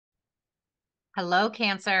Hello,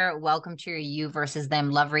 Cancer. Welcome to your you versus them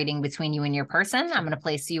love reading between you and your person. I'm going to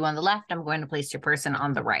place you on the left. I'm going to place your person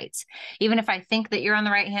on the right. Even if I think that you're on the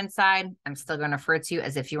right-hand side, I'm still going to refer to you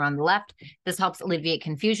as if you're on the left. This helps alleviate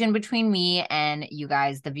confusion between me and you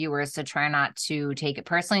guys, the viewers, so try not to take it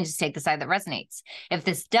personally. Just take the side that resonates. If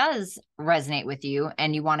this does resonate with you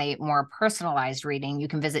and you want a more personalized reading, you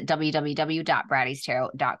can visit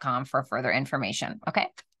www.brattystarot.com for further information. Okay?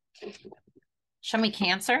 Show me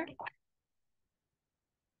Cancer.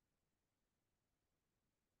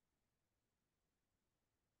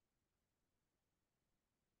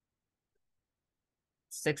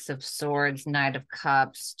 Six of Swords, Knight of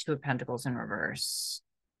Cups, Two of Pentacles in reverse.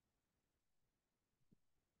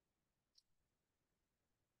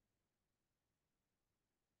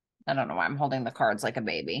 I don't know why I'm holding the cards like a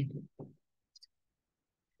baby.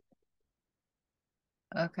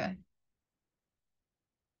 Okay.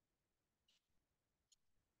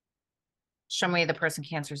 Show me the person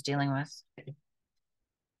Cancer is dealing with.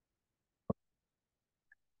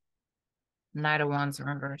 Knight of Wands in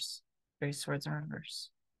reverse. Three of Swords in reverse.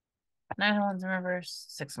 Nine of Wands in reverse.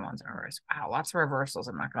 Six of Wands in reverse. Wow, lots of reversals,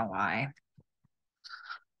 I'm not going to lie.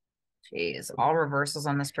 Jeez, all reversals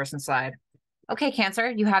on this person's side. Okay,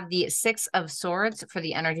 Cancer, you have the Six of Swords for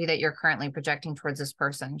the energy that you're currently projecting towards this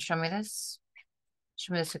person. Show me this.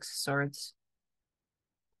 Show me the Six of Swords.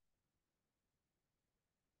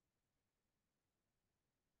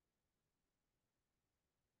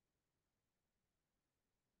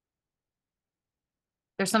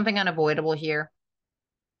 There's something unavoidable here,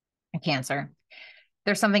 Cancer.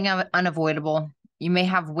 There's something unavoidable. You may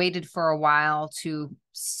have waited for a while to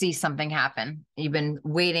see something happen. You've been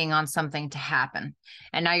waiting on something to happen.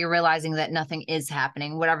 And now you're realizing that nothing is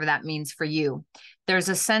happening, whatever that means for you. There's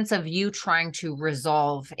a sense of you trying to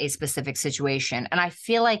resolve a specific situation. And I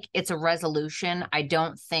feel like it's a resolution. I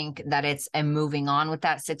don't think that it's a moving on with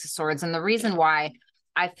that Six of Swords. And the reason why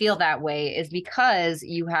I feel that way is because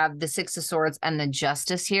you have the Six of Swords and the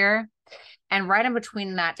Justice here. And right in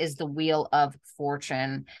between that is the Wheel of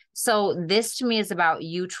Fortune. So this to me is about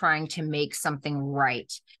you trying to make something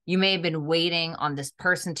right. You may have been waiting on this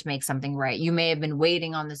person to make something right. You may have been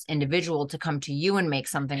waiting on this individual to come to you and make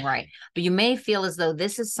something right. But you may feel as though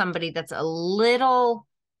this is somebody that's a little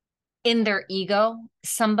in their ego,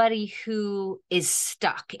 somebody who is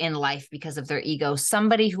stuck in life because of their ego,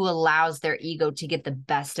 somebody who allows their ego to get the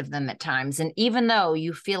best of them at times. And even though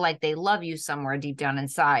you feel like they love you somewhere deep down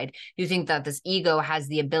inside, you think that this ego has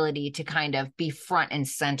the ability to kind of be front and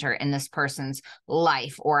center in this person's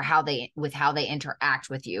life or how they interact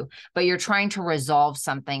with you. But you're trying to resolve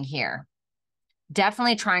something here.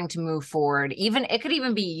 Definitely trying to move forward. Even it could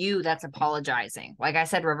even be you that's apologizing. Like I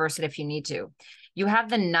said, reverse it if you need to. You have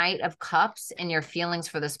the Knight of Cups in your feelings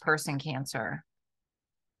for this person, Cancer.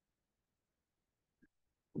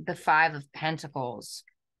 The Five of Pentacles.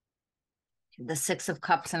 The Six of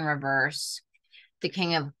Cups in reverse. The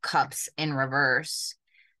King of Cups in reverse.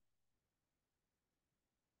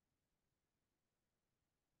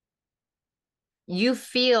 You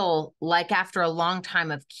feel like after a long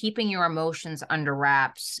time of keeping your emotions under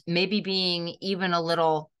wraps, maybe being even a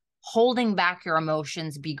little holding back your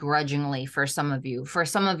emotions begrudgingly for some of you. For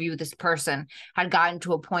some of you, this person had gotten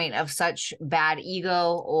to a point of such bad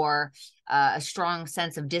ego or a strong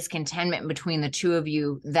sense of discontentment between the two of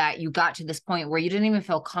you that you got to this point where you didn't even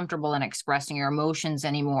feel comfortable in expressing your emotions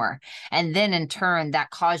anymore. And then in turn,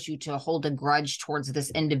 that caused you to hold a grudge towards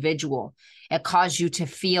this individual. It caused you to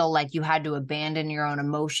feel like you had to abandon your own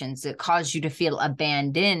emotions. It caused you to feel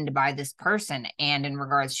abandoned by this person and in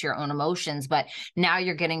regards to your own emotions. But now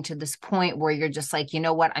you're getting to this point where you're just like, you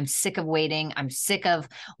know what? I'm sick of waiting. I'm sick of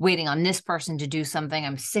waiting on this person to do something.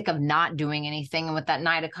 I'm sick of not doing anything. And with that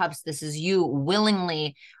Knight of Cups, this is you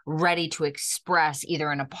willingly ready to express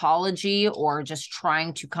either an apology or just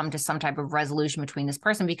trying to come to some type of resolution between this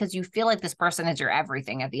person because you feel like this person is your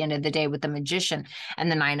everything at the end of the day. With the Magician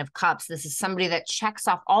and the Nine of Cups, this is somebody that checks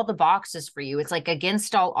off all the boxes for you. It's like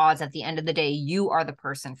against all odds at the end of the day, you are the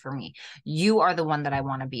person for me. You are the one that I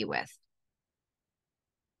want to be with.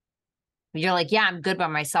 You're like, yeah, I'm good by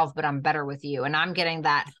myself, but I'm better with you. And I'm getting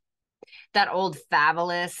that old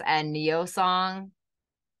Fabulous and Neo song.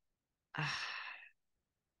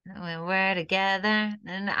 When we're together,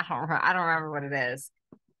 and I don't remember what it is.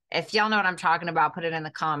 If y'all know what I'm talking about, put it in the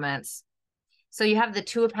comments. So you have the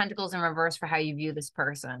Two of Pentacles in reverse for how you view this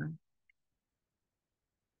person.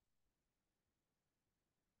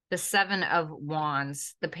 The Seven of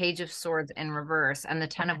Wands, the Page of Swords in reverse, and the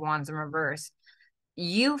Ten of Wands in reverse.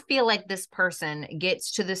 You feel like this person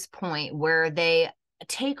gets to this point where they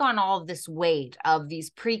take on all of this weight of these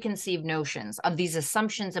preconceived notions, of these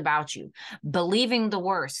assumptions about you, believing the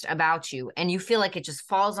worst about you, and you feel like it just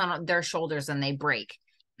falls on their shoulders and they break.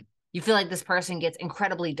 You feel like this person gets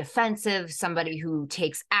incredibly defensive, somebody who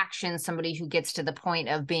takes action, somebody who gets to the point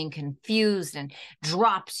of being confused and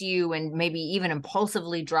drops you, and maybe even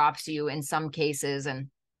impulsively drops you in some cases. And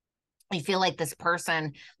you feel like this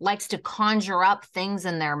person likes to conjure up things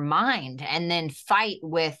in their mind and then fight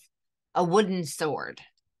with a wooden sword,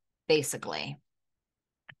 basically.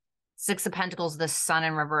 Six of Pentacles, the Sun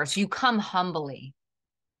in reverse. You come humbly,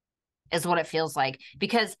 is what it feels like,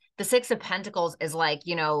 because the Six of Pentacles is like,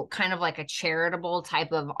 you know, kind of like a charitable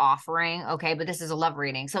type of offering. Okay. But this is a love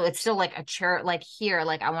reading. So it's still like a charity, like here,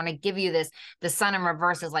 like I want to give you this. The Sun in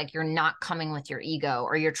reverse is like, you're not coming with your ego,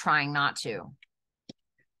 or you're trying not to.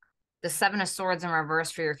 The Seven of Swords in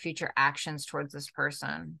reverse for your future actions towards this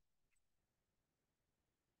person.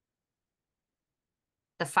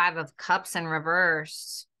 The Five of Cups in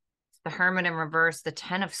reverse. The Hermit in reverse. The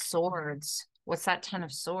Ten of Swords. What's that Ten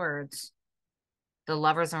of Swords? The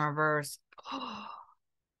Lovers in reverse.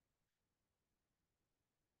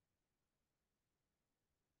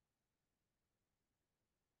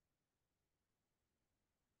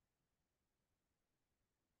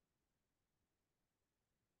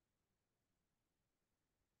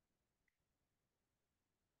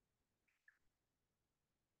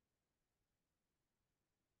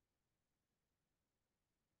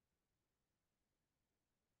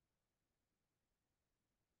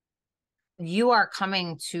 You are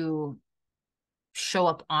coming to show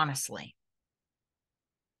up honestly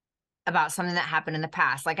about something that happened in the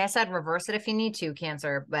past. Like I said, reverse it if you need to,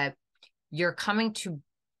 Cancer, but you're coming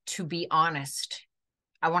to be honest.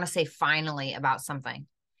 I want to say finally about something.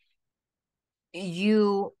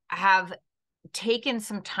 You have taken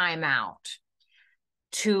some time out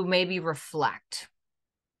to maybe reflect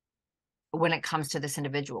when it comes to this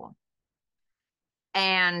individual.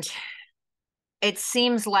 And it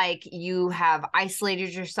seems like you have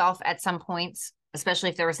isolated yourself at some points, especially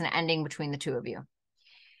if there was an ending between the two of you.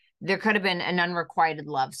 There could have been an unrequited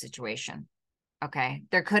love situation. Okay.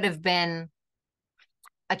 There could have been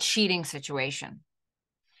a cheating situation.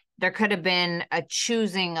 There could have been a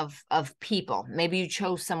choosing of people. Maybe you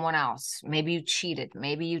chose someone else. Maybe you cheated.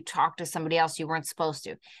 Maybe you talked to somebody else you weren't supposed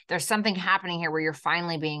to. There's something happening here where you're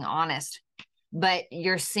finally being honest, but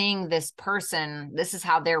you're seeing this person. This is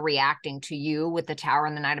how they're reacting to you with the Tower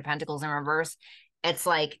and the Knight of Pentacles in reverse. It's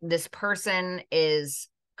like this person is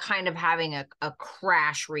kind of having a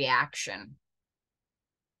crash reaction,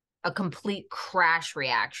 a complete crash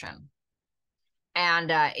reaction,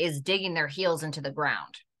 and is digging their heels into the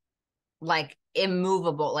ground, like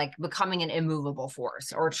immovable, like becoming an immovable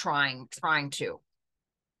force, or trying to.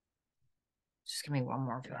 Just give me one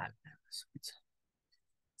more for that.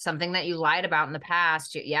 Something that you lied about in the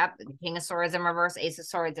past. Yep. King of Swords in reverse, Ace of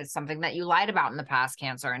Swords. It's something that you lied about in the past,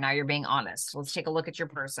 Cancer, and now you're being honest. Let's take a look at your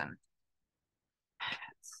person.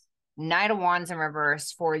 Knight of Wands in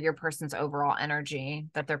reverse for your person's overall energy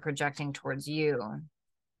that they're projecting towards you.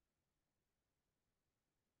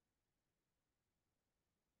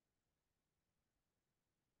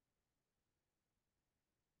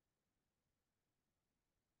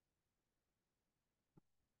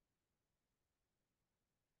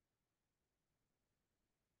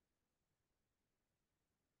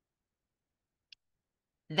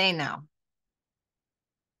 They know.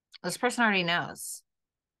 This person already knows.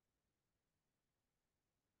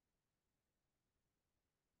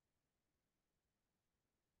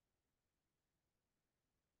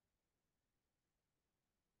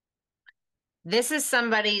 This is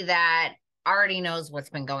somebody that already knows what's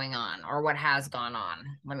been going on or what has gone on.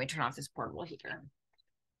 Let me turn off this portable here.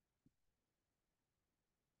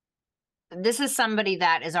 This is somebody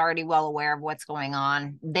that is already well aware of what's going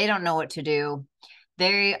on. They don't know what to do.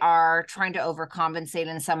 They are trying to overcompensate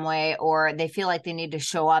in some way, or they feel like they need to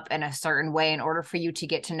show up in a certain way in order for you to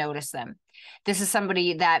get to notice them. This is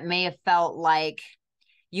somebody that may have felt like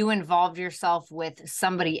you involved yourself with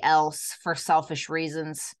somebody else for selfish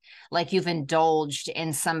reasons, like you've indulged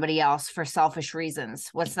in somebody else for selfish reasons.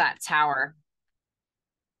 What's that Tower?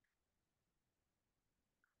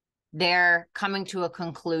 They're coming to a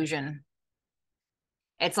conclusion.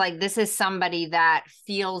 It's like this is somebody that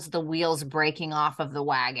feels the wheels breaking off of the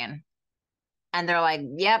wagon. And they're like,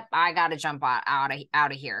 yep, I got to jump out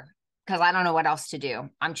of here because I don't know what else to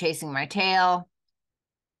do. I'm chasing my tail.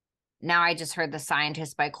 Now I just heard The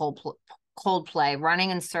Scientist by Coldplay,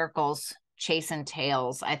 running in circles, chasing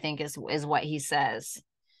tails, I think is what he says.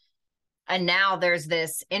 And now there's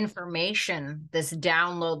this information, this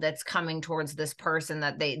download that's coming towards this person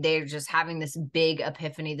that they're just having this big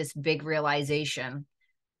epiphany, this big realization.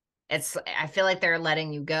 I feel like they're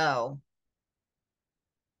letting you go.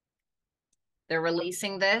 They're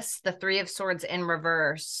releasing this, the Three of Swords in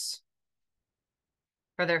reverse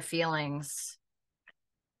for their feelings.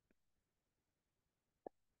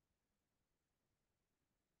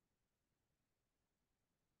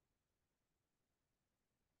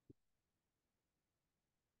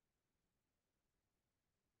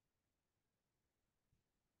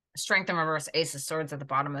 Strength in reverse, Ace of Swords at the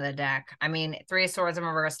bottom of the deck. I mean, Three of Swords in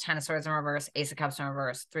reverse, Ten of Swords in reverse, Ace of Cups in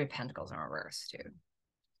reverse, Three of Pentacles in reverse, dude.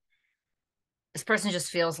 This person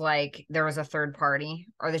just feels like there was a third party,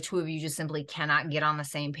 or the two of you just simply cannot get on the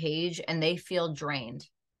same page, and they feel drained.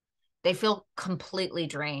 They feel completely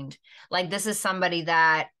drained. Like this is somebody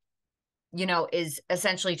that, you know, is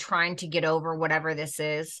essentially trying to get over whatever this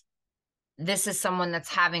is. This is someone that's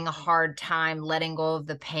having a hard time letting go of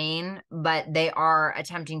the pain, but they are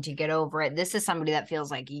attempting to get over it. This is somebody that feels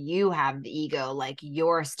like you have the ego, like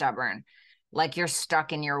you're stubborn, like you're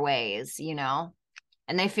stuck in your ways, you know?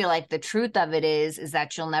 And they feel like the truth of it is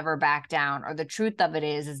that you'll never back down, or the truth of it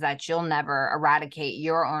is that you'll never eradicate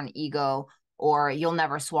your own ego, or you'll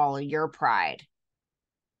never swallow your pride.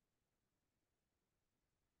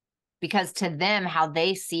 Because to them, how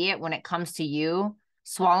they see it when it comes to you,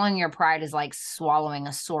 swallowing your pride is like swallowing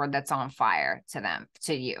a sword that's on fire to them,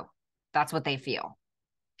 to you. That's what they feel.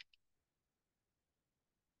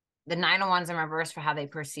 The Nine of Wands in reverse for how they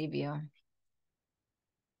perceive you.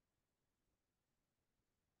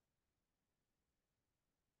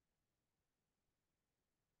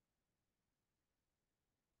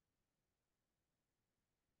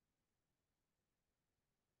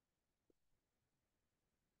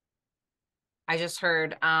 I just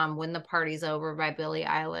heard When the Party's Over by Billie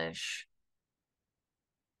Eilish.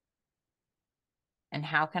 And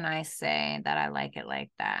how can I say that I like it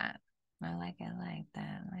like that? I like it like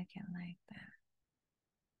that, like it like that.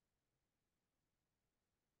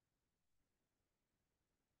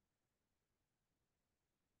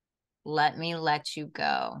 Let me let you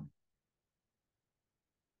go.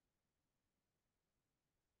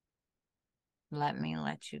 Let me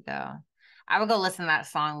let you go. I would go listen to that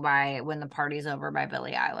song by When the Party's Over by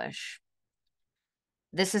Billie Eilish.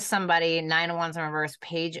 This is somebody, Nine of Wands in reverse,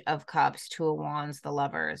 Page of Cups, Two of Wands, the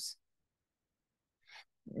Lovers.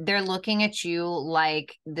 They're looking at you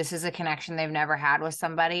like this is a connection they've never had with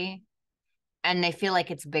somebody, and they feel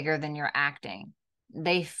like it's bigger than you're acting.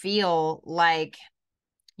 They feel like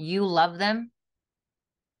you love them.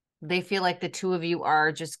 They feel like the two of you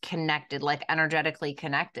are just connected, like energetically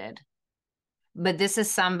connected. But this is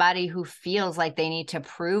somebody who feels like they need to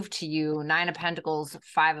prove to you, Nine of Pentacles,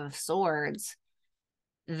 Five of Swords,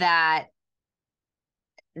 that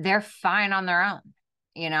they're fine on their own.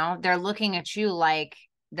 You know, they're looking at you like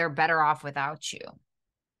they're better off without you.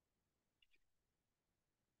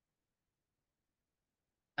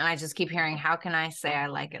 And I just keep hearing, how can I say I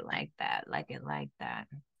like it like that,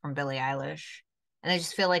 from Billie Eilish? And I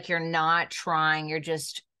just feel like you're not trying, you're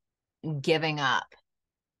just giving up.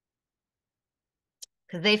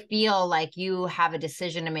 Because they feel like you have a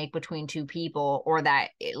decision to make between two people, or that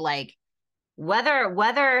like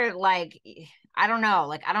whether like I don't know,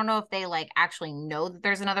 like I don't know if they like actually know that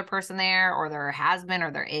there's another person there, or there has been,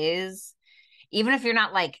 or there is. Even if you're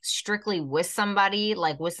not like strictly with somebody,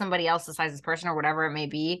 like with somebody else besides this person or whatever it may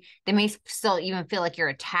be, they may still even feel like you're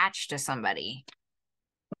attached to somebody.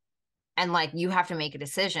 And like you have to make a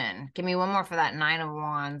decision. Give me one more for that Nine of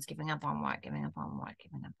Wands. Giving up on what? Giving up on what?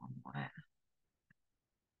 Giving up on what?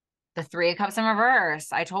 The Three of Cups in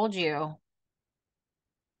reverse. I told you.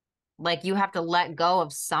 Like you have to let go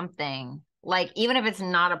of something. Like even if it's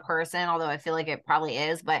not a person, although I feel like it probably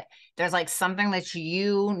is, but there's like something that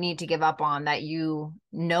you need to give up on, that you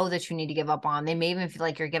know that you need to give up on. They may even feel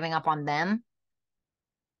like you're giving up on them.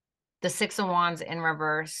 The Six of Wands in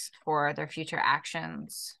reverse for their future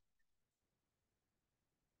actions.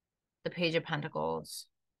 The Page of Pentacles.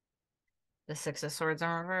 The Six of Swords in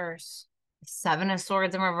reverse. The Seven of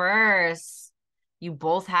Swords in reverse. You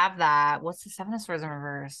both have that. What's the Seven of Swords in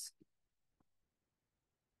reverse?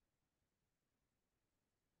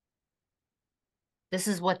 This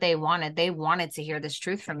is what they wanted. They wanted to hear this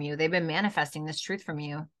truth from you. They've been manifesting this truth from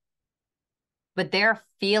you. But they're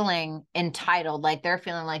feeling entitled. Like they're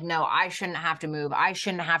feeling like, no, I shouldn't have to move. I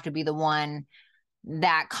shouldn't have to be the one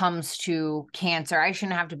that comes to Cancer. I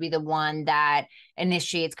shouldn't have to be the one that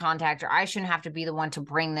initiates contact, or I shouldn't have to be the one to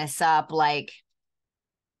bring this up. Like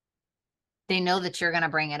they know that you're going to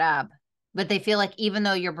bring it up. But they feel like even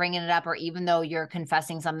though you're bringing it up or even though you're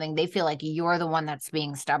confessing something, they feel like you're the one that's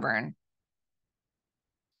being stubborn.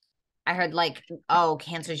 I heard like, oh,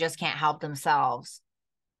 Cancer just can't help themselves.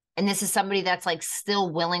 And this is somebody that's like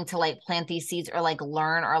still willing to like plant these seeds or like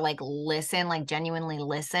learn or like listen, like genuinely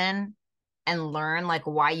listen and learn like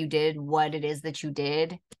why you did what it is that you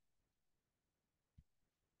did.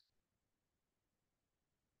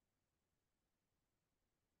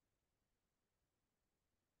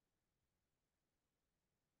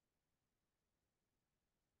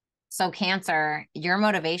 So Cancer, your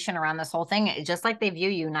motivation around this whole thing, just like they view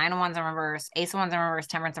you, 9 of Wands in reverse, Ace of Wands in reverse,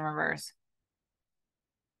 Temperance in reverse.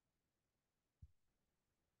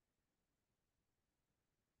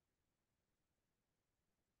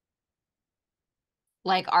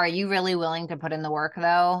 Like, are you really willing to put in the work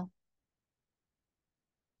though?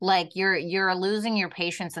 Like you're losing your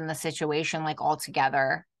patience in the situation like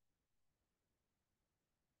altogether.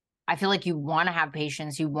 I feel like you want to have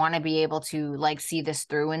patience. You want to be able to like see this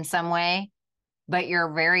through in some way, but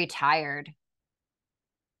you're very tired.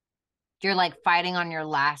 You're like fighting on your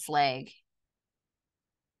last leg.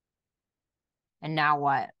 And now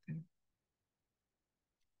what?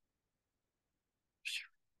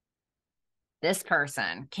 This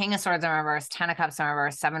person, King of Swords in reverse, 10 of Cups in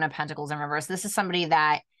reverse, 7 of Pentacles in reverse. This is somebody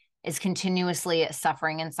that is continuously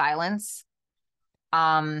suffering in silence.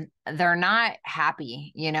 They're not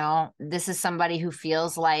happy, you know. This is somebody who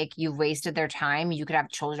feels like you've wasted their time. You could have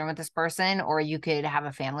children with this person or you could have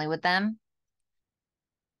a family with them.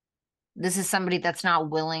 This is somebody that's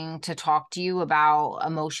not willing to talk to you about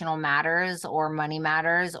emotional matters or money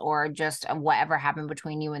matters or just whatever happened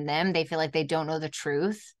between you and them. They feel like they don't know the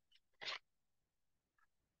truth.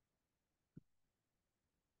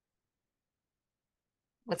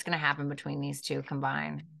 What's going to happen between these two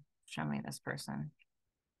combined? Show me this person.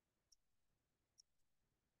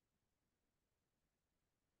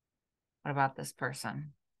 What about this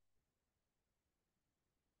person?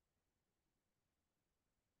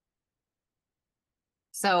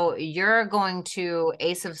 So you're going to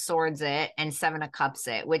Ace of Swords it and 7 of Cups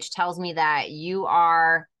it, which tells me that you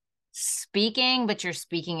are speaking, but you're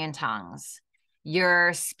speaking in tongues.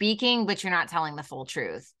 You're speaking, but you're not telling the full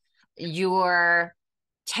truth. You're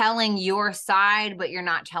telling your side, but you're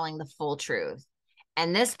not telling the full truth.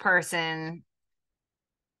 And this person,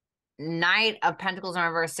 Knight of Pentacles in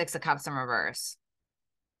reverse, 6 of Cups in reverse.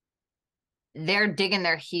 They're digging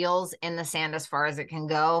their heels in the sand as far as it can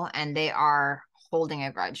go, and they are holding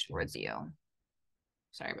a grudge towards you.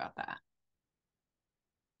 Sorry about that.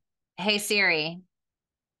 Hey Siri,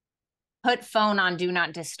 put phone on do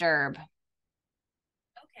not disturb. Okay,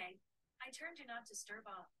 I turned do not disturb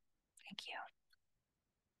off. Thank you.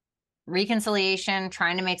 Reconciliation,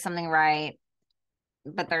 trying to make something right,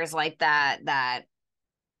 but there's like that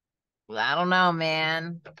I don't know,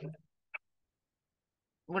 man.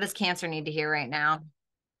 What does Cancer need to hear right now?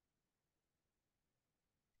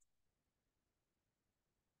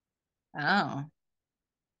 Oh, all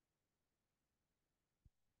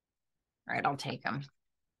right, I'll take them.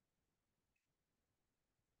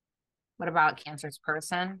 What about Cancer's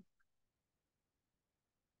person?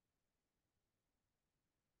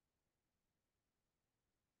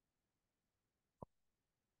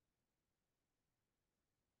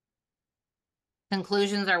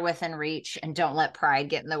 Conclusions are within reach and don't let pride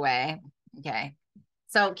get in the way. Okay.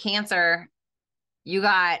 So Cancer, you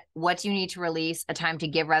got what you need to release, a time to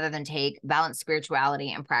give rather than take, balance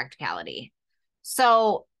spirituality and practicality.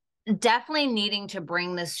 So definitely needing to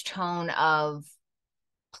bring this tone of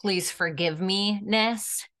please forgive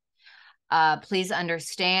me-ness. Please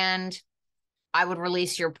understand. I would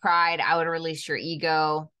release your pride. I would release your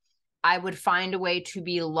ego. I would find a way to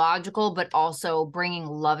be logical, but also bringing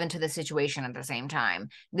love into the situation at the same time.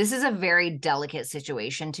 This is a very delicate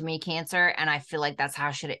situation to me, Cancer, and I feel like that's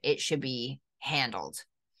how it should be handled.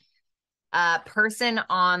 Person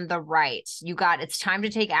on the right, you got it's time to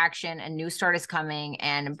take action. A new start is coming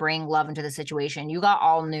and bring love into the situation. You got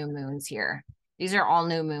all new moons here. These are all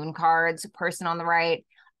new moon cards. Person on the right.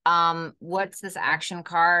 What's this action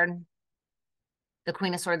card? The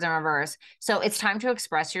Queen of Swords in reverse. So it's time to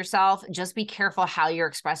express yourself. Just be careful how you're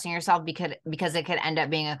expressing yourself because it could end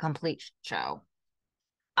up being a complete show.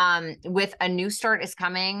 With a new start is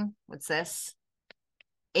coming. What's this?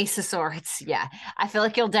 Ace of Swords. Yeah. I feel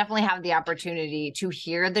like you'll definitely have the opportunity to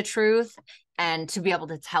hear the truth and to be able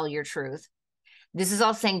to tell your truth. This is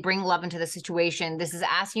all saying bring love into the situation. This is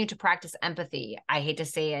asking you to practice empathy. I hate to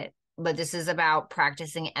say it, but this is about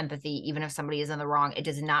practicing empathy, even if somebody is in the wrong. It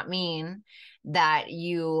does not mean that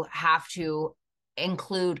you have to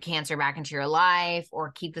include Cancer back into your life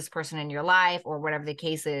or keep this person in your life or whatever the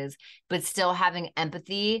case is, but still having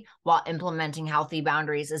empathy while implementing healthy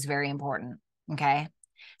boundaries is very important. Okay.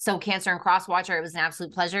 So Cancer and Crosswatcher, it was an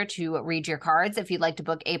absolute pleasure to read your cards. If you'd like to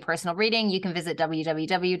book a personal reading, you can visit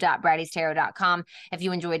www.brattystarot.com. If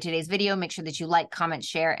you enjoyed today's video, make sure that you like, comment,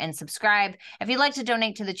 share, and subscribe. If you'd like to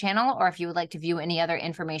donate to the channel or if you would like to view any other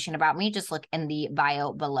information about me, just look in the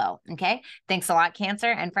bio below. Okay. Thanks a lot,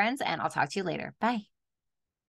 Cancer and friends, and I'll talk to you later. Bye.